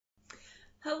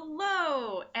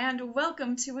Hello and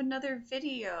welcome to another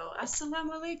video.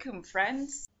 Assalamu alaikum,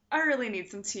 friends. I really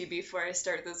need some tea before I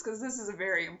start this because this is a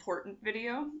very important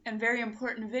video, and very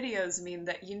important videos mean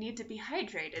that you need to be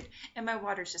hydrated, and my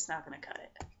water's just not going to cut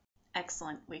it.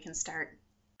 Excellent, we can start.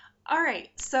 Alright,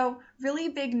 so really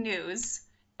big news,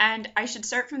 and I should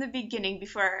start from the beginning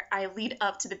before I lead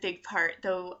up to the big part,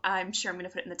 though I'm sure I'm going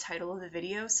to put it in the title of the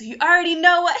video, so you already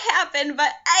know what happened,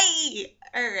 but hey!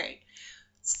 Alright,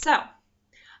 so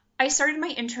I started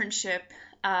my internship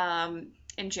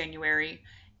in January,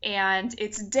 and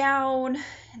it's down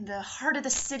in the heart of the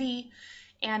city,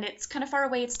 and it's kind of far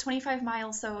away. It's 25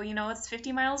 miles, so it's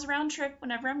 50 miles round trip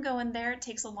whenever I'm going there. It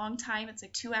takes a long time. It's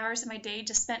like 2 hours of my day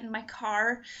just spent in my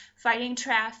car, fighting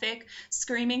traffic,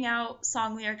 screaming out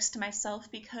song lyrics to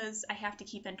myself because I have to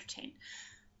keep entertained.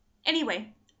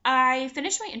 Anyway, I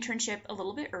finished my internship a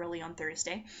little bit early on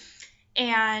Thursday,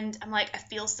 and I'm like, I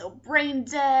feel so brain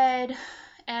dead.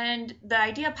 And the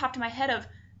idea popped in my head of,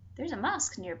 there's a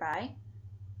mosque nearby.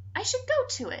 I should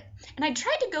go to it. And I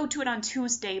tried to go to it on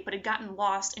Tuesday, but had gotten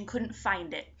lost and couldn't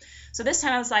find it. So this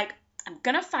time I was like, I'm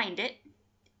gonna find it,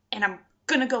 and I'm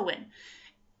gonna go in.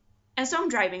 And so I'm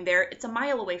driving there. It's a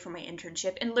mile away from my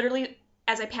internship, and literally,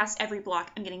 as I pass every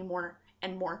block, I'm getting more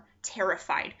and more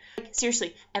terrified. Like,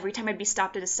 seriously, every time I'd be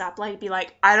stopped at a stoplight, I'd be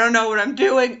like, I don't know what I'm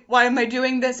doing. Why am I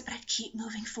doing this? But I'd keep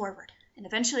moving forward. And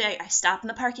eventually I stop in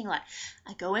the parking lot.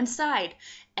 I go inside,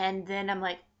 and then I'm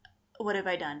like, what have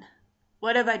I done?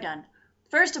 What have I done?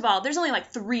 First of all, there's only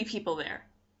like 3 people there,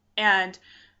 and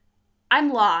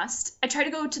I'm lost. I try to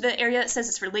go to the area that says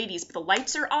it's for ladies, but the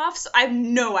lights are off, so I have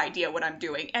no idea what I'm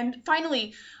doing. And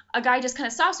finally, a guy just kind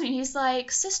of stops me, and he's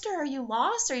like, sister, are you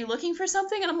lost? Are you looking for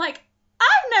something? And I'm like,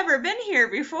 I've never been here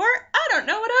before. I don't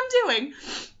know what I'm doing.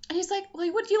 And he's like, well,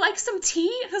 would you like some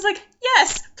tea? I was like,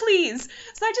 yes, please.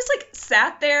 So I just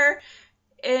sat there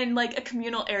in a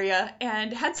communal area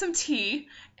and had some tea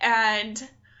and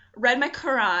read my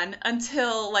Quran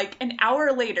until an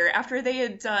hour later after they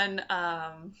had done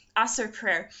Asr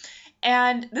prayer.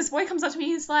 And this boy comes up to me,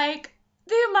 he's like,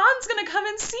 the imam's gonna come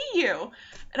and see you.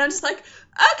 And I'm just like,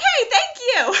 okay, thank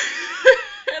you.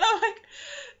 And I'm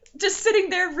just sitting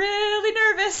there really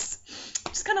nervous,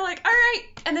 just kind of all right.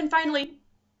 And then finally,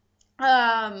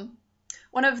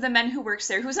 one of the men who works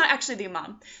there, who's not actually the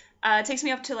imam, takes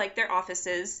me up to their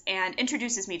offices and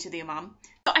introduces me to the imam.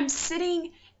 So I'm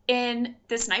sitting in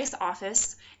this nice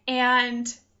office,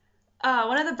 and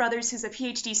one of the brothers who's a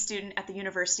PhD student at the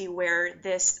university where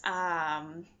this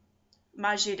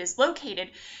masjid is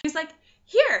located, he's like,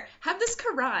 here, have this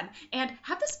Quran, and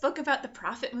have this book about the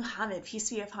Prophet Muhammad, peace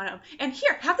be upon him, and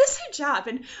here, have this hijab,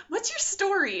 and what's your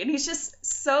story? And he's just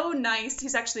so nice.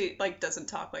 He's actually, doesn't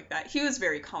talk like that. He was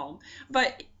very calm,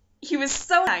 but he was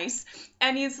so nice,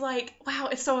 and he's like, wow,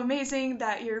 it's so amazing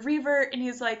that you're a revert, and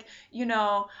he's like,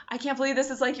 I can't believe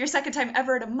this is your second time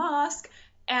ever at a mosque.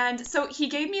 And so he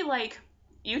gave me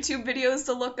YouTube videos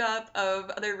to look up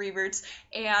of other reverts,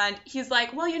 and he's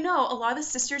like, well, a lot of the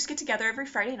sisters get together every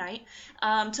Friday night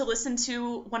to listen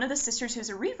to one of the sisters who's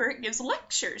a revert gives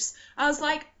lectures. I was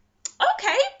like,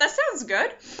 okay, that sounds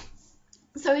good.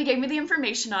 So he gave me the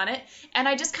information on it, and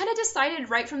I just kind of decided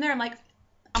right from there, I'm like,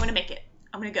 I'm gonna make it.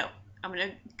 I'm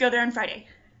gonna go there on Friday.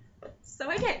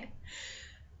 So I did.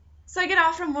 So I get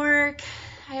off from work,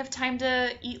 I have time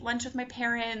to eat lunch with my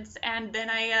parents, and then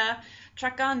I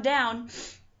truck on down,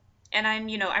 and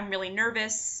I'm really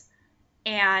nervous,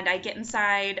 and I get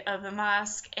inside of the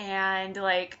mosque, and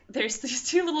there's these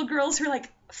 2 little girls who are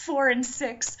 4 and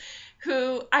 6,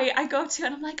 who I go up to,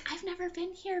 and I'm like, I've never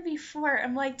been here before.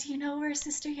 I'm like, do you know where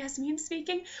Sister Yasmin's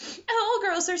speaking? And the little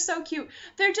girls are so cute.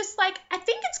 They're just like, I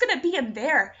think it's gonna be in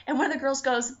there. And one of the girls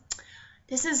goes,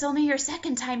 this is only your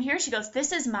second time here. She goes,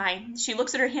 this is mine. She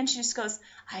looks at her hand, she just goes,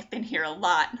 I've been here a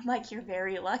lot. I'm like, you're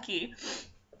very lucky.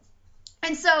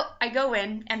 And so I go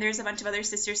in, and there's a bunch of other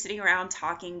sisters sitting around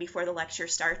talking before the lecture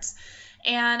starts.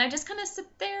 And I just kind of sit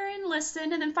there and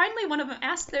listen. And then finally one of them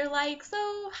asks, they're like, so,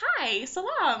 hi,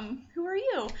 salam, who are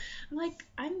you? I'm like,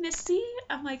 I'm Missi.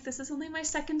 I'm like, this is only my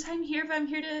second time here, but I'm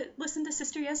here to listen to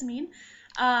Sister Yasmin.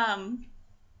 And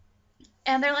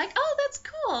they're like, oh, that's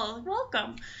cool,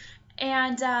 welcome.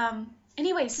 And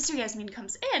anyway, Sister Yasmin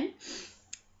comes in,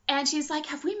 and she's like,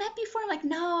 have we met before? I'm like,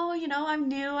 no, I'm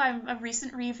new. I'm a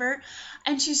recent revert.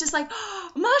 And she's just like,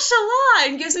 oh, mashallah,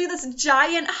 and gives me this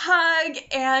giant hug.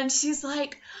 And she's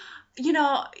like,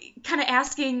 kind of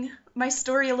asking my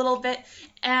story a little bit.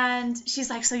 And she's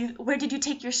like, so where did you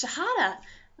take your shahada?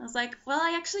 I was like, well,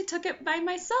 I actually took it by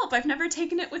myself. I've never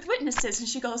taken it with witnesses. And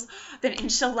she goes, then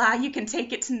inshallah, you can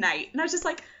take it tonight. And I was just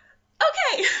like,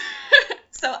 okay.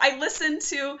 So I listened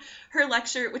to her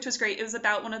lecture, which was great. It was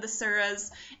about one of the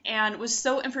surahs and was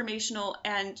so informational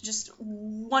and just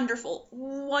wonderful,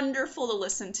 wonderful to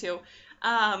listen to.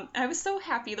 I was so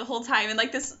happy the whole time. And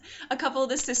like a couple of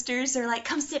the sisters are like,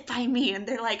 come sit by me. And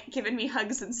they're like giving me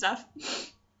hugs and stuff.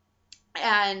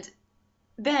 And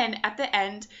then at the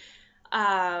end,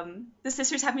 the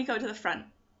sisters have me go to the front.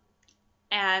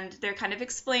 And they're kind of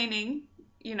explaining,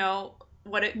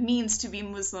 what it means to be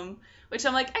Muslim, which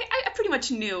I'm like, I pretty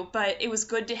much knew, but it was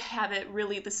good to have it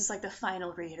really, this is like the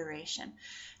final reiteration.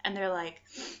 And they're like,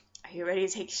 are you ready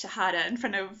to take Shahada in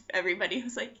front of everybody? I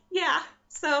was like, yeah.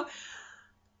 So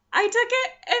I took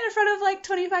it in front of like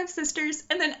 25 sisters,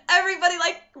 and then everybody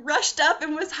like rushed up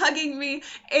and was hugging me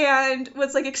and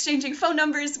was like exchanging phone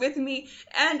numbers with me.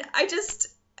 And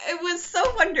it was so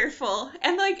wonderful.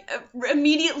 And like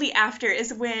immediately after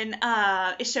is when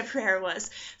Isha prayer was.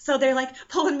 So they're like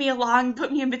pulling me along,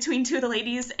 put me in between two of the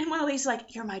ladies, and one of the ladies is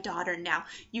like, you're my daughter now,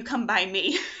 you come by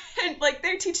me. And like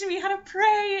they're teaching me how to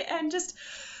pray and just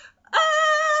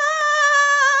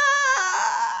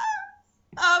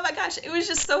oh my gosh, it was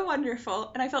just so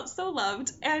wonderful, and I felt so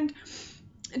loved. And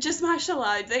just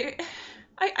mashallah,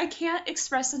 I can't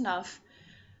express enough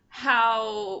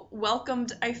how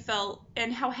welcomed I felt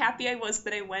and how happy I was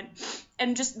that I went.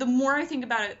 And just the more I think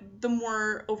about it, the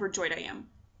more overjoyed I am.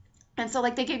 And so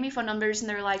like they gave me phone numbers, and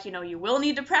they were like, you will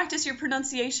need to practice your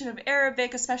pronunciation of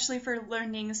Arabic, especially for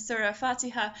learning Surah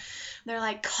Fatiha. They're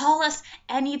like, call us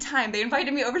anytime. They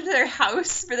invited me over to their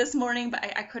house for this morning, but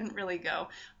I couldn't really go.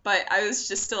 But I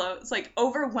was like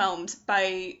overwhelmed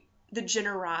by the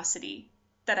generosity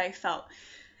that I felt.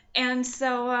 And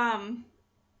so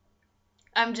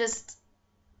I'm just,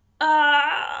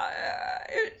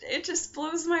 it just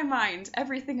blows my mind,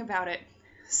 everything about it.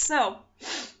 So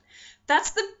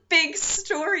that's the big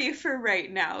story for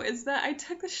right now, is that I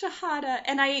took the Shahada,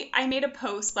 and I made a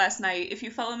post last night. If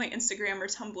you follow my Instagram or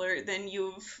Tumblr, then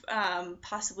you've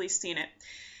possibly seen it.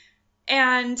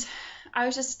 And I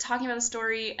was just talking about the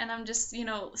story, and I'm just,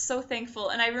 so thankful.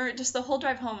 And I remember just the whole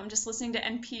drive home, I'm just listening to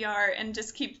NPR and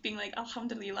just keep being like,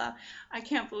 Alhamdulillah, I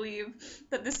can't believe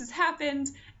that this has happened.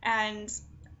 And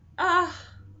I'm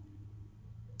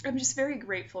just very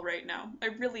grateful right now. I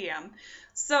really am.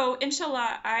 So,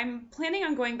 inshallah, I'm planning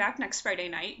on going back next Friday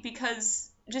night, because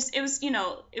it was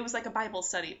like a Bible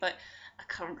study, but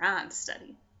a Quran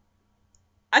study.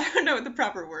 I don't know what the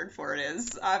proper word for it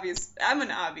is. I'm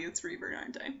an obvious reader,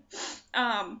 aren't I?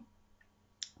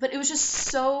 But it was just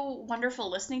so wonderful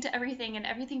listening to everything and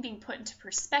everything being put into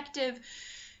perspective.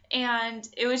 And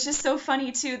it was just so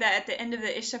funny, too, that at the end of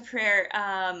the Isha prayer,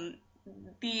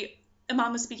 the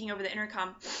Imam was speaking over the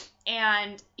intercom,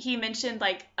 and he mentioned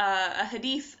like a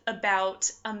hadith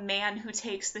about a man who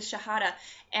takes the Shahada.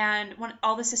 And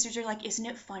all the sisters are like, isn't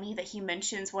it funny that he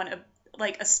mentions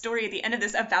a story at the end of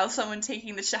this about someone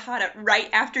taking the Shahada right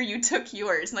after you took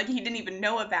yours? And like he didn't even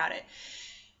know about it.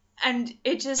 And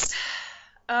it just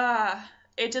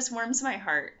warms my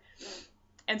heart.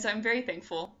 And so I'm very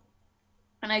thankful.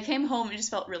 And I came home and just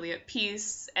felt really at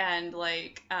peace, and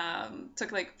like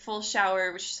took like full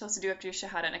shower, which you're supposed to do after your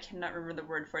Shahada, and I cannot remember the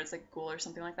word for it. It's like gul or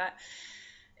something like that.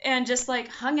 And just like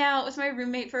hung out with my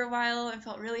roommate for a while and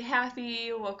felt really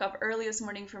happy. Woke up early this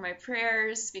morning for my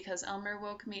prayers because Elmer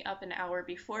woke me up an hour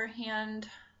beforehand.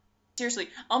 Seriously,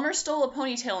 Elmer stole a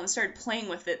ponytail and started playing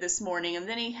with it this morning, and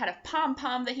then he had a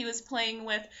pom-pom that he was playing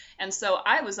with, and so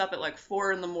I was up at like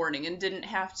 4 in the morning and didn't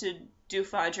have to do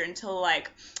Fajr until like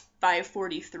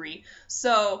 5:43.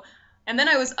 So, and then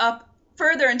I was up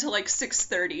further until like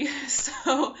 6:30.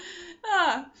 So,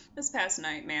 this past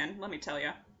night, man, let me tell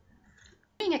you.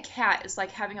 Having a cat is like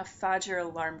having a Fajr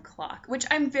alarm clock, which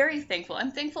I'm very thankful.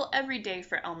 I'm thankful every day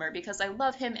for Elmer because I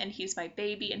love him and he's my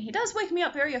baby, and he does wake me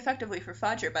up very effectively for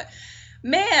Fajr, but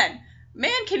man,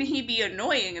 can he be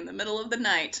annoying in the middle of the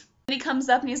night. And he comes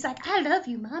up and he's like, I love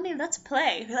you, Mommy, let's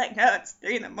play. You're like, no, it's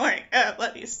 3 in the morning. Oh,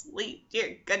 let me sleep.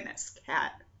 Dear goodness,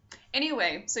 cat.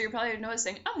 Anyway, so you're probably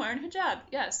noticing, I'm wearing a hijab.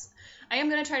 Yes, I am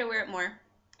going to try to wear it more.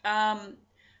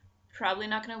 Probably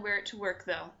not going to wear it to work,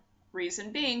 though.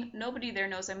 Reason being, nobody there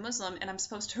knows I'm Muslim, and I'm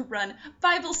supposed to run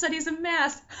Bible studies and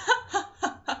mass.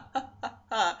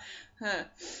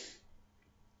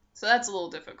 So that's a little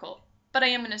difficult. But I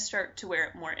am going to start to wear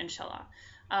it more, inshallah.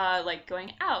 Like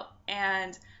going out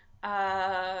and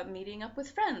meeting up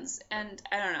with friends. And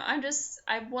I don't know,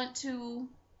 I want to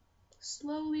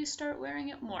slowly start wearing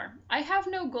it more. I have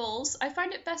no goals. I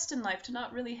find it best in life to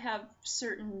not really have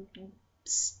certain,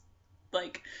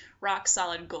 like, rock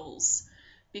solid goals.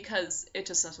 because it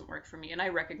just doesn't work for me. And I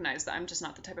recognize that I'm just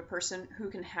not the type of person who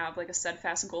can have like a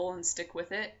steadfast goal and stick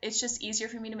with it. It's just easier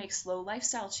for me to make slow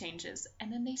lifestyle changes,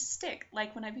 and then they stick.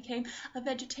 Like when I became a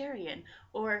vegetarian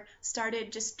or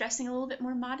started just dressing a little bit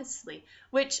more modestly,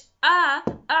 which,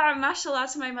 mashallah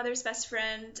to my mother's best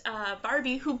friend,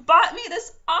 Barbie, who bought me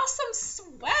this awesome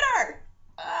sweater.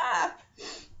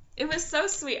 It was so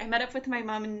sweet. I met up with my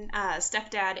mom and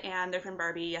stepdad and their friend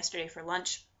Barbie yesterday for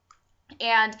lunch.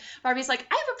 And Barbie's like,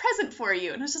 I have a present for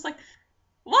you. And I was just like,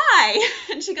 why?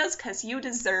 And she goes, because you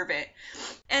deserve it.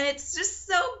 And it's just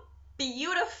so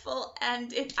beautiful,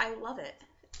 and I love it.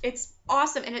 It's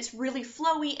awesome, and it's really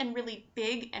flowy and really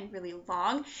big and really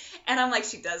long. And I'm like,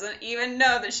 she doesn't even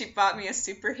know that she bought me a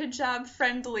super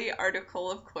hijab-friendly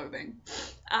article of clothing.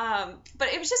 But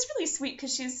it was just really sweet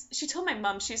because she told my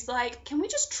mom, she's like, can we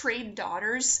just trade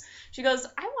daughters? She goes,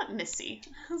 I want Missy.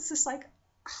 I was just like,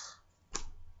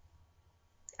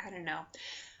 I don't know.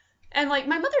 And like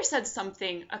my mother said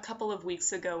something a couple of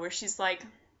weeks ago where she's like,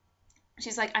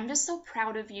 I'm just so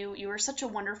proud of you. You are such a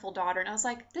wonderful daughter. And I was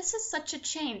like, this is such a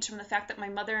change from the fact that my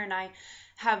mother and I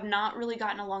have not really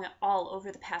gotten along at all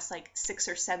over the past like 6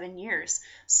 or 7 years.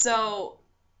 So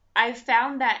I've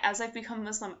found that as I've become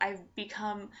Muslim, I've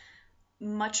become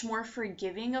much more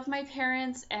forgiving of my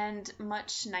parents and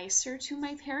much nicer to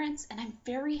my parents. And I'm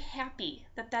very happy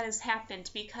that that has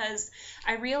happened, because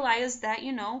I realized that,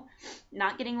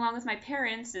 not getting along with my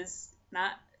parents is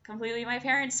not completely my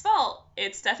parents' fault.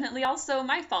 It's definitely also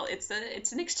my fault. It's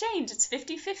an exchange. It's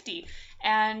 50-50.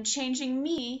 And changing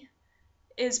me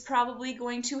is probably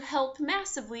going to help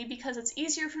massively, because it's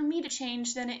easier for me to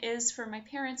change than it is for my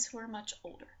parents, who are much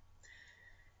older.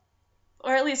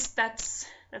 Or at least that's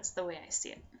the way I see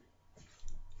it.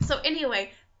 So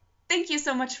anyway, thank you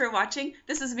so much for watching.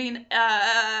 This has been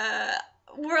a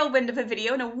whirlwind of a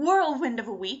video and a whirlwind of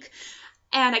a week.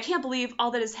 And I can't believe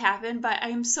all that has happened, but I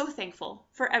am so thankful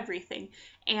for everything.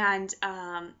 And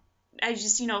I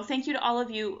just, thank you to all of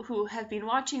you who have been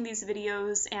watching these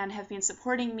videos and have been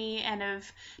supporting me and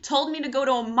have told me to go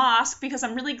to a mosque, because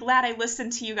I'm really glad I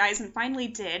listened to you guys and finally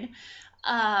did.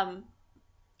 And,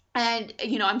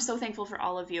 I'm so thankful for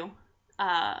all of you,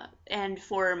 and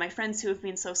for my friends who have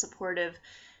been so supportive,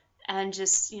 and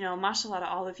just, mashallah to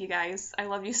all of you guys. I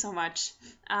love you so much.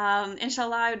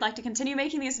 Inshallah, I would like to continue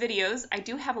making these videos. I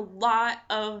do have a lot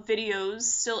of videos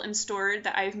still in store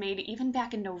that I've made even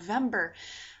back in November.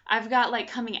 I've got like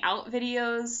coming out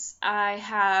videos, I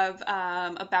have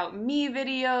about me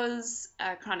videos,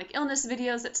 chronic illness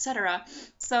videos, etc.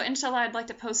 So inshallah, I'd like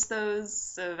to post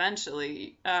those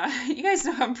eventually. You guys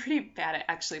know I'm pretty bad at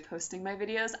actually posting my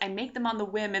videos. I make them on the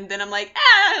whim, and then I'm like,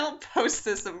 I'll post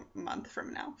this a month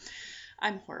from now.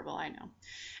 I'm horrible, I know.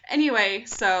 Anyway,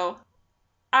 so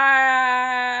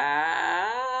I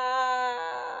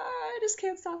just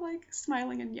can't stop like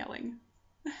smiling and yelling.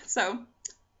 So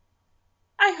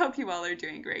I hope you all are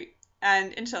doing great,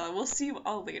 and inshallah, we'll see you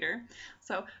all later.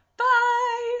 So,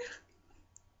 bye!